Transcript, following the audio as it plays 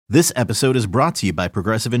This episode is brought to you by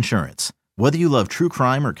Progressive Insurance. Whether you love true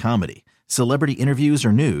crime or comedy, celebrity interviews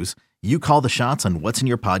or news, you call the shots on what's in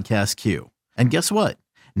your podcast queue. And guess what?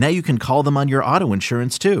 Now you can call them on your auto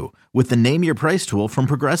insurance too with the Name Your Price tool from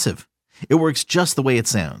Progressive. It works just the way it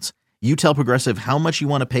sounds. You tell Progressive how much you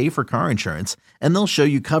want to pay for car insurance, and they'll show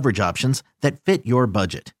you coverage options that fit your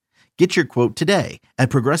budget. Get your quote today at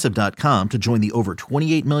Progressive.com to join the over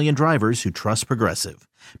 28 million drivers who trust Progressive.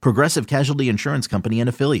 Progressive Casualty Insurance Company and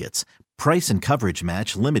Affiliates. Price and coverage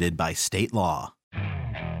match limited by state law.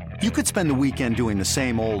 You could spend the weekend doing the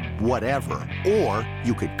same old whatever, or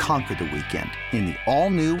you could conquer the weekend in the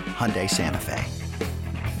all-new Hyundai Santa Fe.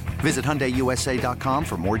 Visit HyundaiUSA.com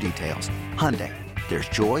for more details. Hyundai, there's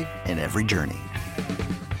joy in every journey.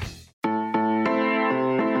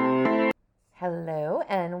 Hello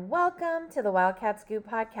and welcome to the Wildcat Scoop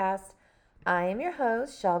podcast. I am your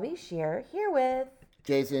host, Shelby Shear, here with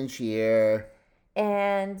Jason Shear.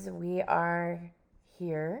 And we are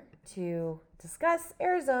here to discuss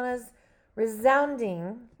Arizona's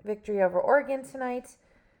resounding victory over Oregon tonight.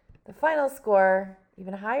 The final score,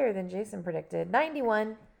 even higher than Jason predicted,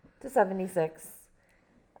 91-76.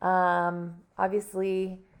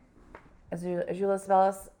 Obviously, Azuolas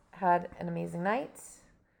Tubelis had an amazing night.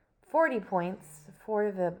 40 points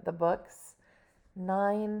for the books,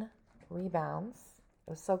 9 rebounds.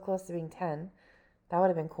 It was so close to being 10. That would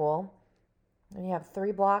have been cool. And you have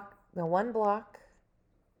 1 block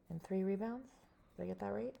and 3 rebounds. Did I get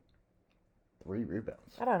that right? 3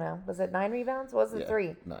 rebounds. I don't know. Was it 9 rebounds? What was it?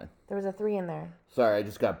 3? 9. There was a 3 in there. Sorry, I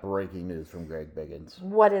just got breaking news from Greg Biggins.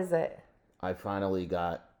 What is it? I finally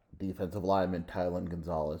got defensive lineman Tylen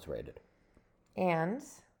Gonzalez rated. And?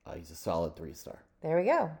 He's a solid 3-star. There we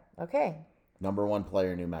go. Okay. Number 1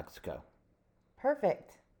 player in New Mexico.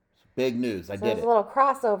 Perfect. Big news. I did it. There's a little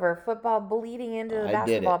crossover, football bleeding into the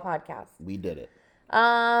basketball podcast. We did it.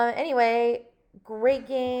 Anyway, great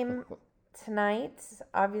game tonight.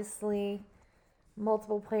 Obviously,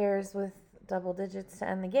 multiple players with double digits to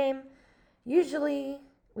end the game. Usually,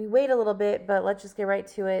 we wait a little bit, but let's just get right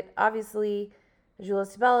to it. Obviously,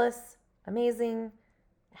 Azuolas Tubelis, amazing.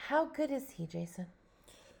 How good is he, Jason?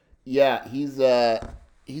 Yeah, he's good.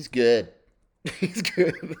 He's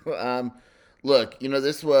good. Look,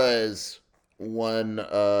 this was one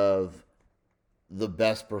of the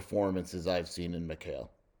best performances I've seen in McHale.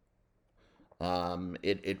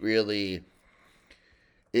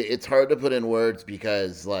 It's hard to put in words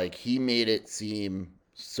because he made it seem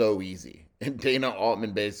so easy. And Dana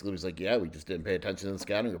Altman basically was like, yeah, we just didn't pay attention to the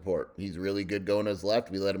scouting report. He's really good going to his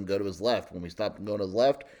left. We let him go to his left. When we stopped him going to his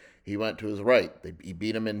left, he went to his right. He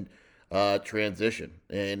beat him in transition.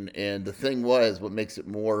 And the thing was, what makes it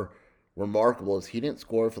more remarkable is he didn't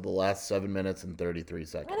score for the last 7 minutes and 33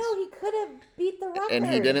 seconds. I know, he could have beat the record. And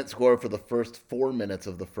he didn't score for the first 4 minutes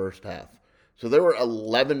of the first half. So there were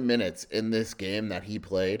 11 minutes in this game that he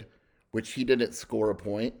played, which he didn't score a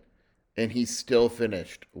point, and he still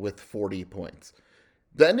finished with 40 points.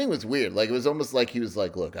 The ending was weird. It was almost like he was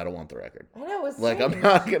like, look, I don't want the record. I know, it was strange. I'm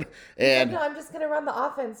not going to... And no, I'm just going to run the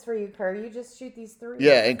offense for you, Kerr. You just shoot these threes.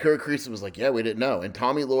 Yeah, and Kerr Creason was like, yeah, we didn't know. And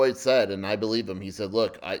Tommy Lloyd said, and I believe him, he said,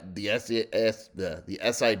 look, the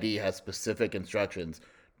SID has specific instructions.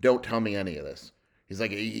 Don't tell me any of this. He's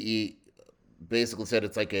like, he basically said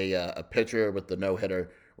it's like a pitcher with the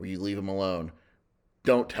no-hitter where you leave him alone.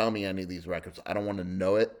 Don't tell me any of these records. I don't want to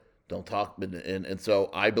know it. Don't talk. And so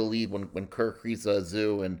I believe when Kirk Creason,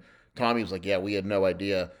 Zoo, and Tommy was like, yeah, we had no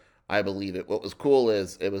idea. I believe it. What was cool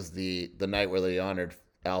is it was the night where they honored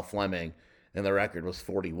Al Fleming, and the record was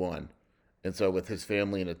 41. And so with his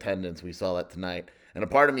family in attendance, we saw that tonight. And a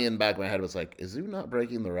part of me in the back of my head was like, is Zoo not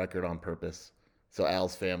breaking the record on purpose so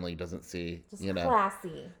Al's family doesn't see? Just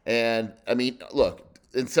classy. And, I mean, look,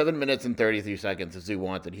 in 7 minutes and 33 seconds, if Zoo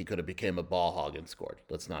wanted, he could have became a ball hog and scored.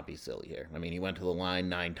 Let's not be silly here. I mean, he went to the line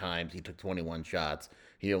 9 times. He took 21 shots.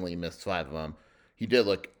 He only missed 5 of them. He did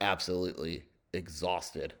look absolutely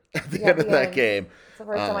exhausted at the end of that game. It's the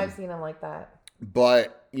first time I've seen him like that.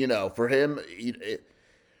 But, for him,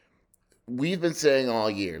 we've been saying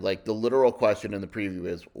all year, the literal question in the preview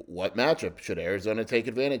is, what matchup should Arizona take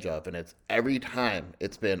advantage of? And it's every time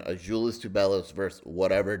it's been Azuolas Tubelis versus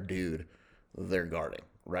whatever dude they're guarding,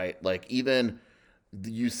 right? Even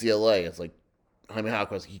the UCLA, it's like Jaime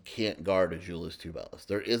Jaquez, he can't guard Azuolas Tubelis.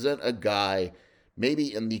 There isn't a guy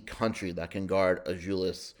maybe in the country that can guard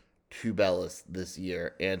Azuolas Tubelis this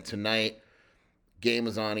year. And tonight, game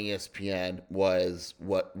was on ESPN, was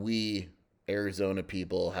what we Arizona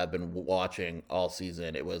people have been watching all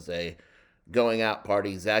season. It was a going out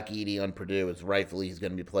party. Zach Edey on Purdue is rightfully, he's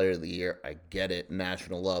going to be player of the year. I get it.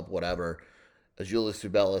 National love, whatever. Azuolas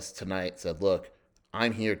Tubelis tonight said, look,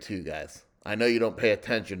 I'm here too, guys. I know you don't pay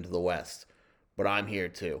attention to the West, but I'm here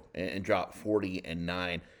too. And dropped 40 and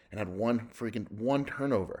 9 and had one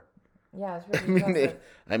turnover. Yeah, it's really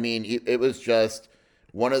impressive. It was just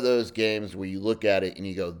one of those games where you look at it and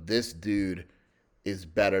you go, this dude is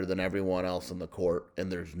better than everyone else on the court,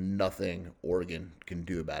 and there's nothing Oregon can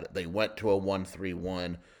do about it. They went to a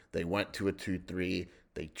 1-3-1. They went to a 2-3.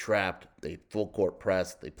 They trapped. They full court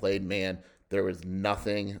pressed. They played man. There was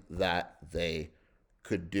nothing that they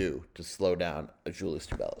could do to slow down Azuolas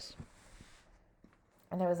Tubelis.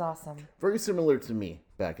 And it was awesome. Very similar to me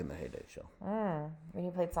back in the heyday show. When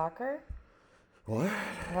you played soccer? What?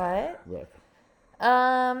 Look.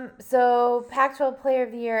 So Pac-12 Player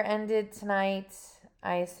of the Year ended tonight,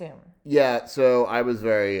 I assume. Yeah, so I was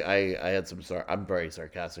I'm very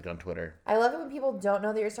sarcastic on Twitter. I love it when people don't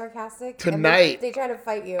know that you're sarcastic. Tonight. And they try to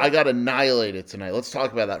fight you. I got annihilated tonight. Let's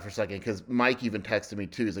talk about that for a second, because Mike even texted me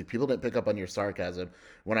too. He's like, people didn't pick up on your sarcasm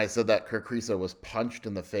when I said that Kirk Kriisa was punched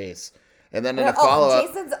in the face. And then in a follow-up...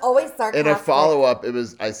 Jason's always sarcastic. In a follow-up,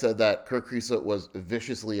 I said that Kirk Kriisa was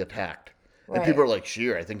viciously attacked. Right. And people are like,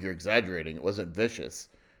 Sheer, I think you're exaggerating. It wasn't vicious.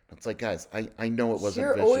 It's like, guys, I know it wasn't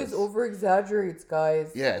vicious. Sheer always over-exaggerates,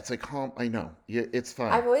 guys. Yeah, it's like, I know. Yeah, it's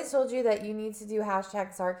fine. I've always told you that you need to do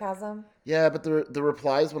 #sarcasm. Yeah, but the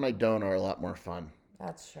replies when I don't are a lot more fun.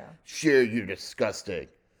 That's true. Sheer, you're disgusting.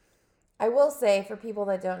 I will say, for people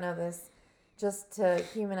that don't know this, just to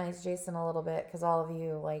humanize Jason a little bit, because all of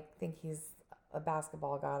you think he's a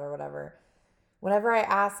basketball god or whatever. Whenever I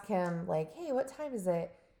ask him, hey, what time is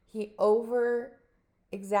it? He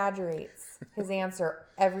over-exaggerates his answer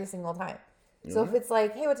every single time. Yeah. So if it's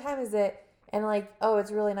hey, what time is it? And oh,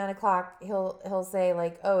 it's really 9 o'clock. He'll say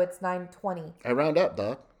oh, it's 9:20. I round up,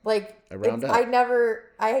 Doc. I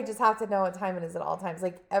just have to know what time it is at all times.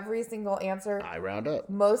 Every single answer. I round up.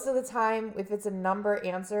 Most of the time, if it's a number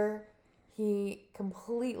answer, he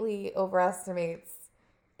completely overestimates,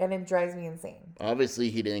 and it drives me insane. Obviously,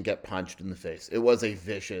 he didn't get punched in the face. It was a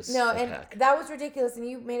vicious attack. And that was ridiculous. And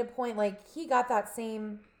you made a point, he got that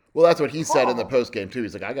same Well, that's what he call. said in the postgame, too.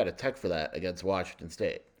 He's like, I got a tech for that against Washington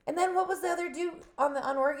State. And then what was the other dude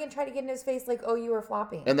on Oregon trying to get in his face, oh, you were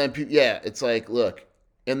flopping? And then, it's look.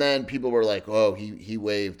 And then people were like, oh, he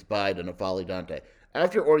waved bye to N'Faly Dante.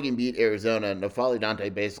 After Oregon beat Arizona, N'Faly Dante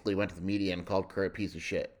basically went to the media and called Kerr a piece of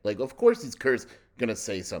shit. Of course he's Kerr's going to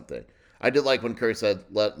say something. I did like when Kerr said,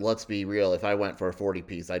 let's be real. If I went for a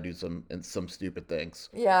 40-piece, I'd do some stupid things.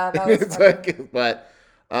 Yeah, that was funny. But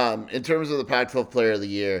in terms of the Pac-12 Player of the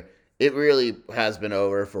Year, it really has been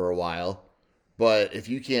over for a while. But if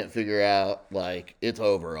you can't figure out, it's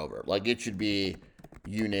over. It should be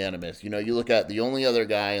unanimous. You look at the only other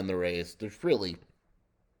guy in the race, there's probably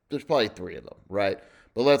 3 of them, right?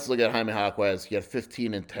 But let's look at Jaime Jaquez. He had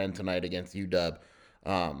 15 and 10 tonight against UW.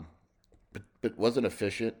 But wasn't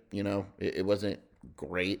efficient, It wasn't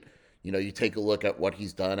great. You take a look at what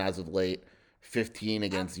he's done as of late. 15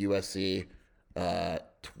 against USC,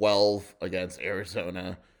 12 against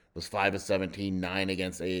Arizona, was 5 of 17, 9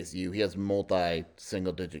 against ASU. He has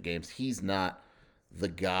multi-single-digit games. He's not the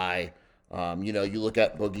guy. You look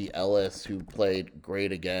at Boogie Ellis, who played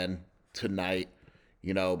great again tonight.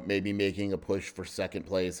 Maybe making a push for second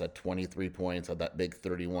place at 23 points, had that big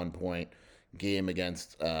 31-point game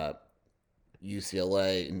against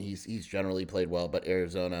UCLA, and he's generally played well, but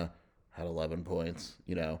Arizona had 11 points.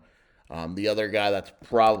 The other guy that's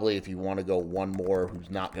probably, if you want to go one more,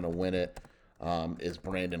 who's not going to win it, is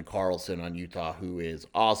Brandon Carlson on Utah, who is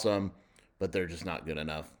awesome, but they're just not good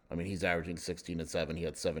enough. He's averaging 16 and 7. He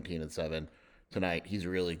had 17 and 7 tonight. He's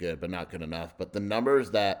really good, but not good enough. But the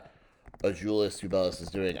numbers that Azuolas Tubelis is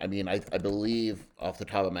doing, I believe off the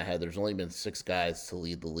top of my head, there's only been 6 guys to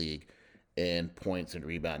lead the league in points and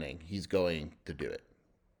rebounding. He's going to do it.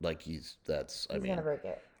 He's going to break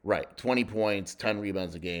it. Right. 20 points, 10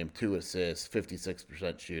 rebounds a game, 2 assists,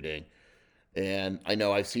 56% shooting. And I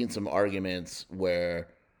know I've seen some arguments where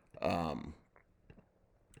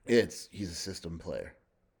he's a system player.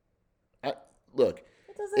 Look,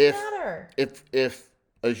 it doesn't matter. If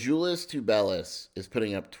Azuolas Tubelis is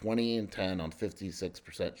putting up 20 and 10 on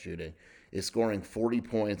 56% shooting, is scoring 40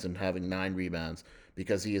 points and having 9 rebounds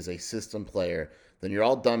because he is a system player, then you're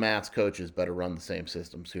all dumbass coaches better run the same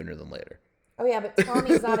system sooner than later. Oh, yeah, but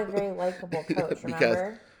Tommy's not a very likable coach,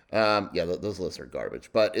 remember? Because, those lists are garbage.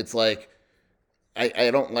 But it's I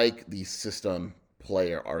don't like the system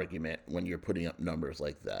player argument when you're putting up numbers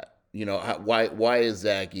like that. Why is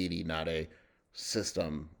Zach Edey not a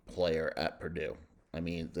system player at Purdue?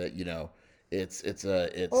 It's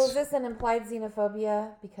Well, is this an implied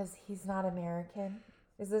xenophobia because he's not American?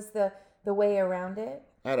 Is this the way around it?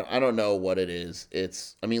 I don't know what it is.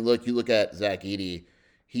 I mean, look, you look at Zach Edey,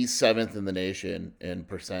 he's 7th in the nation in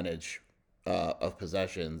percentage of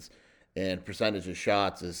possessions, and percentage of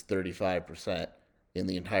shots is 35% in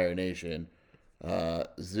the entire nation.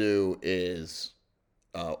 Zoo is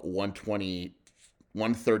 120,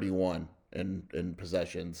 131 in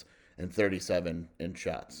possessions and 37 in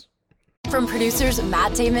shots. From producers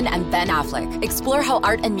Matt Damon and Ben Affleck, explore how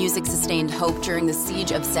art and music sustained hope during the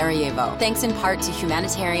siege of Sarajevo, thanks in part to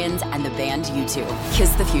humanitarians and the band U2.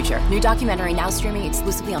 Kiss the Future. New documentary now streaming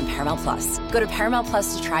exclusively on Paramount Plus. Go to Paramount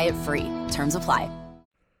Plus to try it free. Terms apply.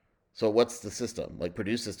 So what's the system? Like,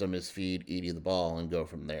 Purdue's system is feed Edey the ball and go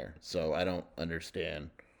from there. So I don't understand.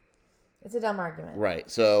 It's a dumb argument. Right.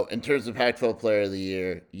 So in terms of Pac-12 Player of the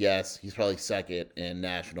Year, yes, he's probably second in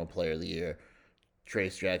National Player of the Year.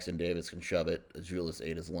 Trace Jackson Davis can shove it. Azuolas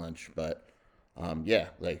ate his lunch. But, yeah,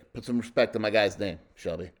 like, put some respect on my guy's name,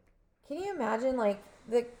 Shelby. Can you imagine, like,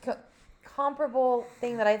 the comparable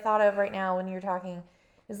thing that I thought of right now when you're talking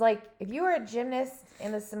is, like, if you were a gymnast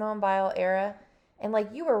in the Simone Biles era and, like,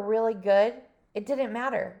 you were really good, it didn't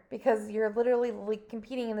matter because you're literally, like,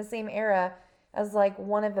 competing in the same era as, like,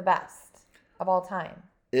 one of the best of all time.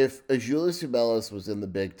 If Azuolas Tubelis was in the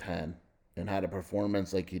Big Ten and had a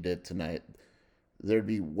performance like he did tonight, there'd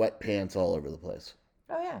be wet pants all over the place.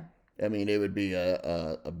 Oh, yeah. I mean, it would be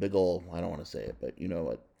a big old, I don't want to say it, but you know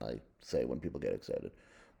what I say when people get excited.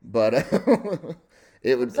 But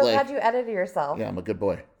it would so glad you edited yourself. Yeah, I'm a good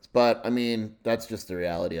boy. But, I mean, that's just the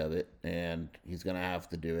reality of it. And he's going to have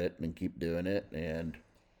to do it and keep doing it. And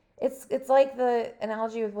it's like the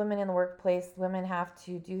analogy with women in the workplace. Women have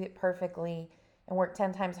to do it perfectly and work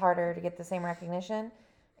 10 times harder to get the same recognition.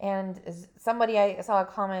 And I saw a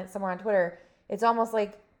comment somewhere on Twitter, it's almost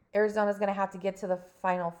like Arizona's going to have to get to the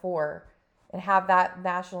Final Four and have that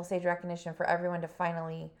national stage recognition for everyone to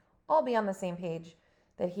finally all be on the same page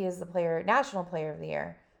that he is the national player of the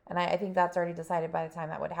year. And I think that's already decided by the time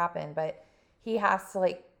that would happen. But he has to,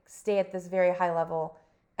 like, stay at this very high level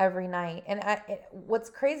every night. And what's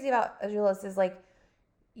crazy about Azuolas is, like,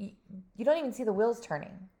 you don't even see the wheels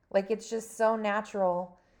turning. Like, it's just so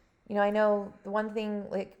natural. You know, I know the one thing,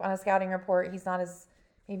 like, on a scouting report, he's not as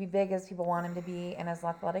maybe big as people want him to be and as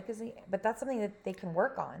athletic as he, but that's something that they can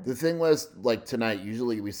work on. The thing was, like, tonight,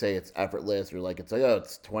 usually we say it's effortless or, like, it's like, oh,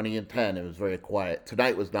 it's 20-10. It was very quiet.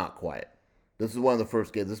 Tonight was not quiet. This is one of the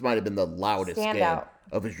first games. This might have been the loudest game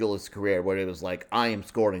of Azuolas' career, where it was like, I am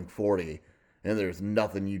scoring 40, and there's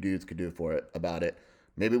nothing you dudes could do about it.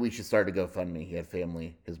 Maybe we should start a GoFundMe. He had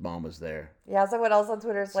family. His mom was there. Yeah, someone else on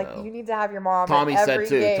Twitter is like, you need to have your mom Tommy at every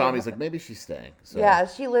said, too. game. Tommy's like, maybe she's staying. So. Yeah,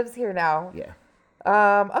 she lives here now. Yeah.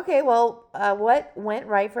 Okay, well, what went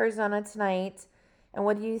right for Arizona tonight, and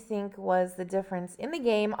what do you think was the difference in the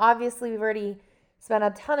game? Obviously, we've already spent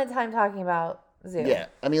a ton of time talking about Zoo. Yeah,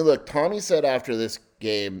 I mean, look, Tommy said after this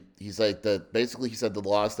game, he's like, basically he said the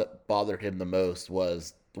loss that bothered him the most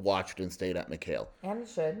was Washington State at McHale. And it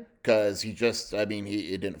should. Because he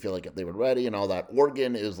didn't feel like they were ready and all that.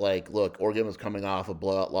 Oregon is like, look, Oregon was coming off a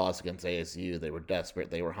blowout loss against ASU. They were desperate.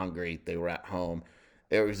 They were hungry. They were at home.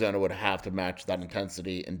 Arizona would have to match that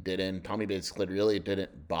intensity and didn't. Tommy basically really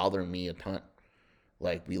didn't bother me a ton.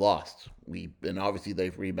 Like, we lost. And obviously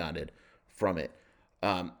they've rebounded from it.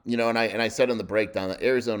 You know, and I said in the breakdown that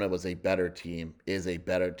Arizona is a better team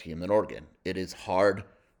than Oregon. It is hard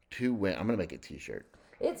to win. I'm gonna make a T-shirt.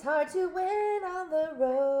 It's hard to win on the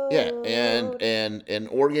road. Yeah, and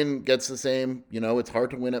Oregon gets the same. You know, it's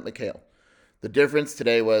hard to win at McHale. The difference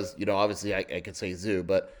today was, you know, obviously I could say Zoo,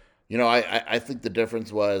 but you know, I think the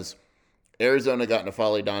difference was Arizona got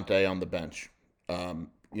N'Faly Dante on the bench.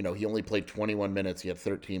 You know, he only played 21 minutes. He had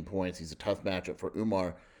 13 points. He's a tough matchup for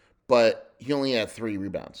Umar. But he only had 3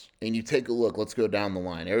 rebounds. And you take a look, let's go down the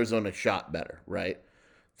line. Arizona shot better, right?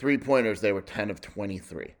 3-pointers, they were 10 of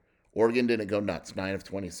 23. Oregon didn't go nuts, 9 of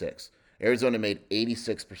 26. Arizona made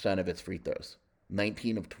 86% of its free throws,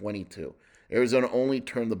 19 of 22. Arizona only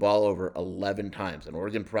turned the ball over 11 times, and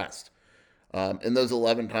Oregon pressed. In those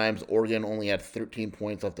 11 times, Oregon only had 13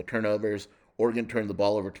 points off the turnovers. Oregon turned the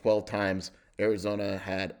ball over 12 times. Arizona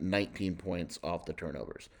had 19 points off the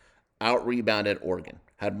turnovers. Out-rebounded Oregon,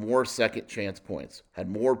 had more second-chance points, had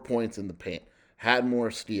more points in the paint, had more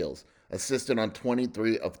steals, assisted on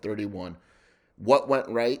 23 of 31. What went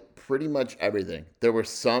right? Pretty much everything. There were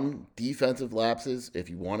some defensive lapses. If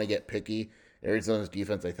you want to get picky, Arizona's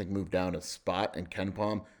defense, I think, moved down a spot in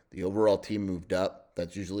KenPom. The overall team moved up.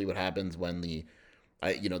 That's usually what happens when the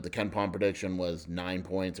KenPom prediction was 9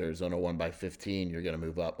 points. Arizona won by 15. You're going to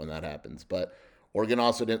move up when that happens. But Oregon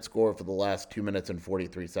also didn't score for the last 2 minutes and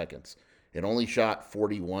 43 seconds. It only shot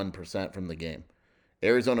 41% from the game.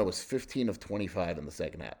 Arizona was 15 of 25 in the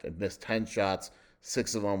second half. It missed 10 shots.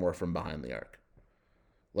 6 of them were from behind the arc.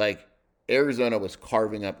 Like, Arizona was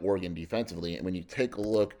carving up Oregon defensively. And when you take a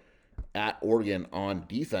look at Oregon on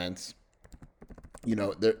defense, you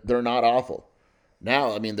know, they're not awful.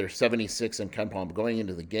 Now, I mean, they're 76 in KenPom. But going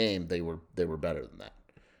into the game, they were better than that.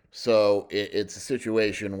 So it's a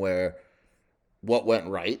situation where what went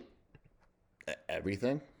right?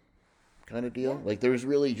 Everything kind of deal. Like, there's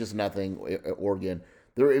really just nothing. Oregon.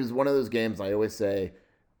 It was one of those games I always say,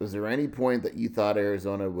 was there any point that you thought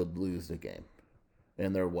Arizona would lose the game?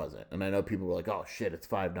 And there wasn't. And I know people were like, "Oh shit, it's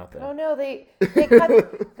 5-0." Oh no,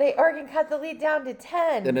 Oregon cut the lead down to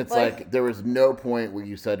 10. And it's like there was no point where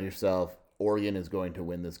you said to yourself, Oregon is going to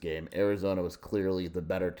win this game. Arizona was clearly the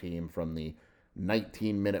better team from the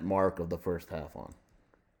 19-minute mark of the first half on.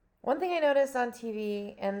 One thing I noticed on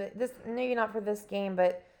TV, and this maybe not for this game,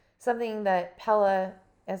 but something that Pella,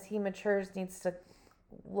 as he matures, needs to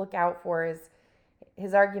look out for is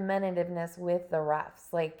his argumentativeness with the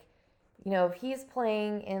refs. Like, you know, if he's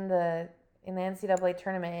playing in the NCAA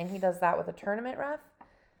tournament and he does that with a tournament ref,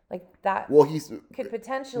 like that could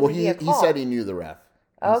potentially be a call. He said he knew the ref.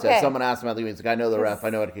 He said, someone asked him about the game. He's like, I know the ref.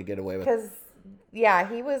 I know what I could get away with. Because, yeah,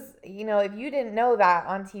 he was, you know, if you didn't know that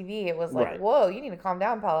on TV, it was like, right. Whoa, you need to calm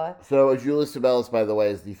down, Pella. So Azuolas Tubelis, by the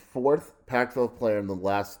way, is the 4th Pac-12 player in the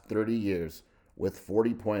last 30 years with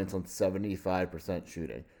 40 points on 75%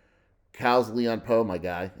 shooting. Cal's Leon Poe, my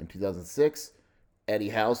guy, in 2006. Eddie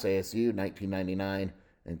House, ASU, 1999.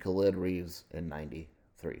 And Khalid Reeves in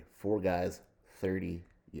 93. 4 guys, 30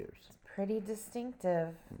 years. It's pretty distinctive.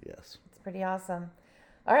 Yes. It's pretty awesome.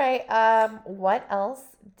 All right. What else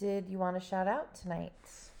did you want to shout out tonight?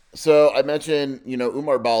 So I mentioned, you know,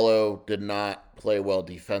 Umar Ballo did not play well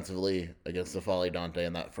defensively against the Folly Dante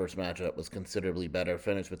in that first matchup. Was considerably better.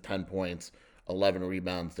 Finished with 10 points, 11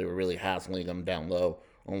 rebounds. They were really hassling him down low.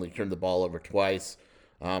 Only turned the ball over twice.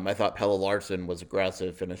 I thought Pelle Larsson was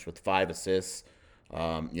aggressive. Finished with 5 assists.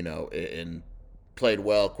 You know, and played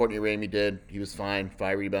well. Courtney Ramey did. He was fine.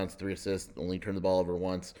 5 rebounds, 3 assists. Only turned the ball over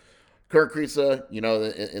once. Kirk Kriisa, you know,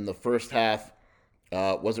 in the first half,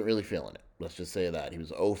 wasn't really feeling it. Let's just say that. He was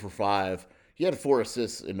 0 for 5. He had 4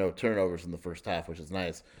 assists and no turnovers in the first half, which is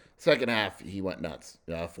nice. Second half, he went nuts.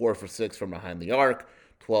 4 for 6 from behind the arc,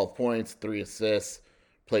 12 points, 3 assists.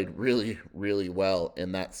 Played really, really well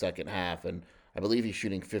in that second half. And I believe he's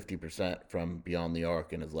shooting 50% from beyond the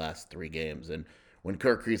arc in his last 3 games. And when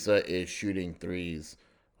Kirk Kriisa is shooting threes,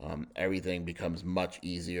 everything becomes much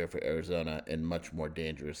easier for Arizona and much more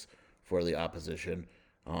dangerous for the opposition.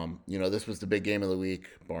 You know, this was the big game of the week,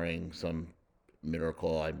 barring some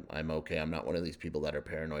miracle. I'm okay. I'm not one of these people that are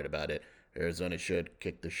paranoid about it. Arizona should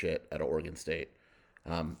kick the shit out of Oregon State.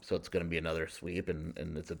 So it's going to be another sweep,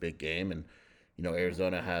 and it's a big game. And, you know,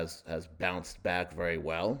 Arizona has bounced back very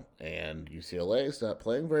well, and UCLA is not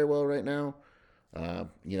playing very well right now.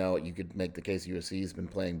 You know, you could make the case USC has been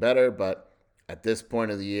playing better, but at this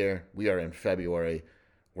point of the year, we are in February.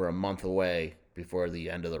 We're a month away before the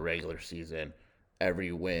end of the regular season.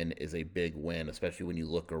 Every win is a big win, especially when you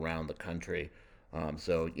look around the country.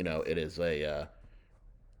 So, you know, it is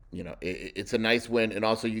it's a nice win. And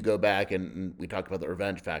also you go back and we talked about the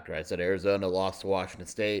revenge factor. I said Arizona lost to Washington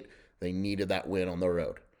State. They needed that win on the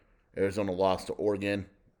road. Arizona lost to Oregon.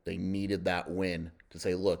 They needed that win to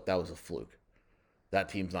say, look, that was a fluke. That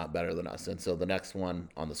team's not better than us. And so the next one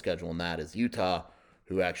on the schedule in that is Utah,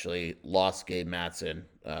 who actually lost Gabe Matson,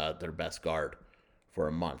 their best guard, for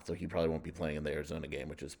a month. So he probably won't be playing in the Arizona game,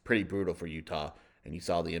 which is pretty brutal for Utah. And you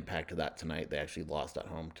saw the impact of that tonight. They actually lost at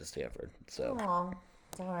home to Stanford. So, oh,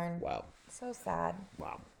 darn. Wow. So sad.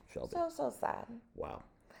 Wow. Shelby. So sad. Wow.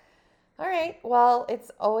 All right. Well,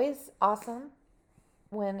 it's always awesome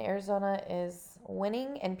when Arizona is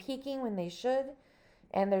winning and peaking when they should,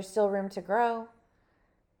 and there's still room to grow.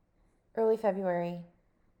 Early February.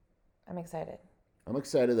 I'm excited. I'm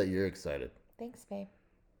excited that you're excited. Thanks, babe.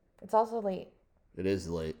 It's also late. It is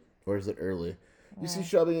late. Or is it early? You see,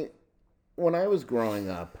 Shelby, when I was growing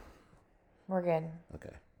up... We're good.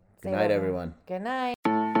 Okay. Good night, everyone. Good night.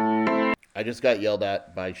 I just got yelled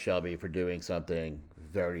at by Shelby for doing something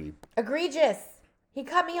very... egregious. He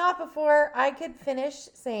cut me off before I could finish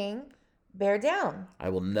saying bear down. I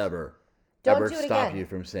will never... Don't ever do it stop again. you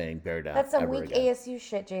from saying bear down. That's some weak again. ASU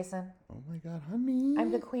shit, Jason. Oh my God, honey. I'm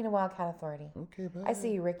the queen of Wildcat Authority. Okay, bye. I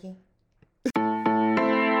see you, Ricky.